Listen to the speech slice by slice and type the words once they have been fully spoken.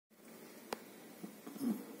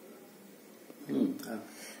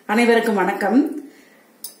அனைவருக்கும் வணக்கம்.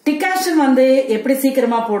 டிகாஷன் வந்து எப்படி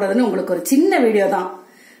சீக்கிரமா போடுறதுன்னு உங்களுக்கு ஒரு சின்ன வீடியோ தான்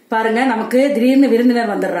பாருங்க. நமக்கு திடீர்னு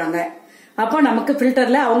விருந்தினர் வந்துடுறாங்க. அப்போ நமக்கு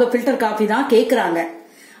ஃபில்டர்ல அவங்க ஃபில்டர் காஃபி தான் கேக்குறாங்க.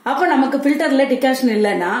 அப்போ நமக்கு ஃபில்டர்ல டிகாஷன்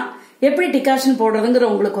இல்லைன்னா எப்படி டிகாஷன் போடுறதுங்கிற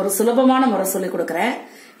உங்களுக்கு ஒரு சுலபமான முறை சொல்லி கொடுக்கறேன்.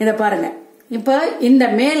 இத பாருங்க. இப்ப இந்த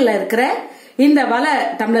மேல்ல இருக்கிற இந்த வலை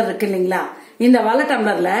டம்ளர் இருக்கு இல்லைங்களா, இந்த வலை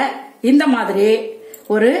டம்ளர்ல இந்த மாதிரி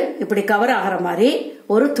ஒரு இப்படி கவர் ஆகிற மாதிரி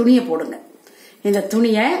ஒரு துணியை போடுங்க. இந்த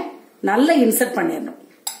துணியை நல்லா இன்சர்ட் பண்ணிடணும்.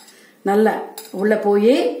 நல்லா உள்ள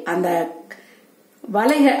போய் அந்த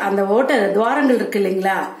வலைகள் அந்த ஓட்ட துவாரங்கள் இருக்கு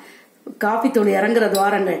இல்லைங்களா, காபி தூள் இறங்குற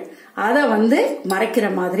துவாரங்கள், அதை வந்து மறைக்கிற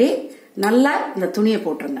மாதிரி நல்லா இந்த துணியை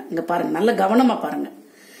போட்டுருங்க. இங்க பாருங்க, நல்லா கவனமா பாருங்க.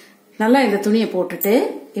 நல்லா இந்த துணியை போட்டுட்டு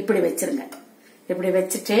இப்படி வச்சிருங்க. இப்படி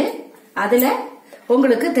வச்சுட்டு அதுல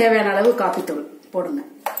உங்களுக்கு தேவையான அளவு காபி தூள் போடுங்க.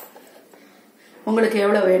 உங்களுக்கு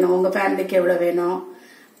எவ்வளவு வேணும், உங்க ஃபேமிலிக்கு எவ்வளவு வேணும்.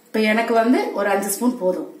 இப்ப எனக்கு வந்து ஒரு 5 ஸ்பூன்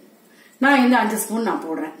போதும். நான் இந்த 5 ஸ்பூன் நான்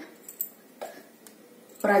போடுறேன்.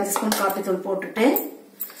 ஒரு 5 ஸ்பூன் காபி தூள் போட்டுட்டு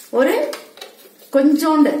ஒரு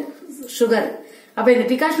கொஞ்சோண்டு சுகர். அப்ப இந்த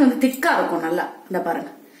டிகாஷன் வந்து திக்கா இருக்கும் நல்லா. இந்த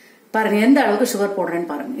பாருங்க பாருங்க எந்த அளவுக்கு சுகர்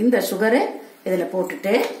போடுறேன்னு பாருங்க. இந்த சுகரு இதுல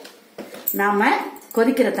போட்டுட்டு நாம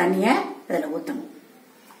கொதிக்கிற தண்ணிய இதுல ஊத்தணும்.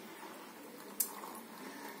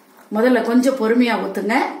 முதல்ல கொஞ்சம் பொறுமையா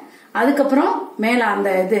ஊத்துங்க. அதுக்கப்புறம் மேல அந்த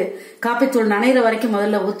இது காப்பித்தூள் நனைகிற வரைக்கும்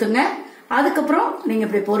முதல்ல ஊத்துங்க. அதுக்கப்புறம் நீங்க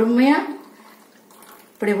இப்படி பொறுமையா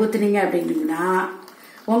இப்படி ஊத்துனீங்க அப்படின்னீங்கன்னா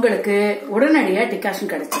உங்களுக்கு உடனடியா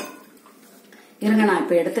டிகாஷன் கிடைக்கும். இருங்க, நான்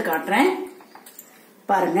இப்ப எடுத்து காட்டுறேன்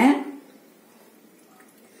பாருங்க.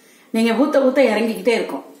 நீங்க ஊத்த ஊத்த இறங்கிக்கிட்டே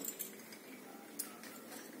இருக்கும்.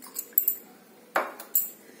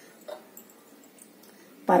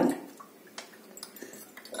 பாருங்க,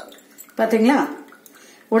 பாத்தீங்களா,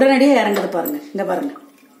 உடனடியே இறங்குது பாருங்க. இங்க பாருங்க,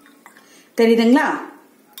 தெரியுதுங்களா?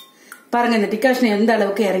 பாருங்க இந்த டிகாஷன் எந்த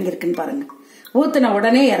அளவுக்கு இறங்கி இருக்குன்னு பாருங்க. ஊத்துன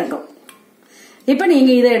உடனே இறங்கும். இப்ப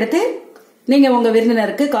நீங்க இதை எடுத்து நீங்க உங்க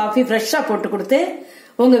விருந்தினருக்கு காஃபி ஃப்ரெஷ்ஷா போட்டு கொடுத்து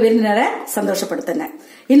உங்க விருந்தினரை சந்தோஷப்படுத்துங்க.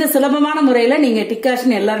 இந்த சுலபமான முறையில நீங்க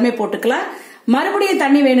டிகாஷன் எல்லாருமே போட்டுக்கலாம். மறுபடியும்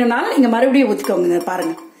தண்ணி வேணும்னாலும் நீங்க மறுபடியும் ஊத்திக்கோங்க.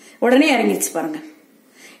 பாருங்க உடனே இறங்கிச்சு பாருங்க.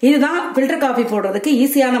 இதுதான் ஃபில்டர் காஃபி போடுறதுக்கு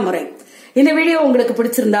ஈஸியான முறை. இந்த வீடியோ உங்களுக்கு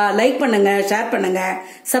பிடிச்சிருந்தா லைக் பண்ணுங்க, ஷேர் பண்ணுங்க,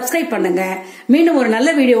 சப்ஸ்கிரைப் பண்ணுங்க. மீண்டும் ஒரு நல்ல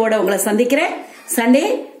வீடியோவோட உங்களை சந்திக்கிறேன். Sunday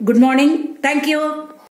good morning. தேங்க்யூ.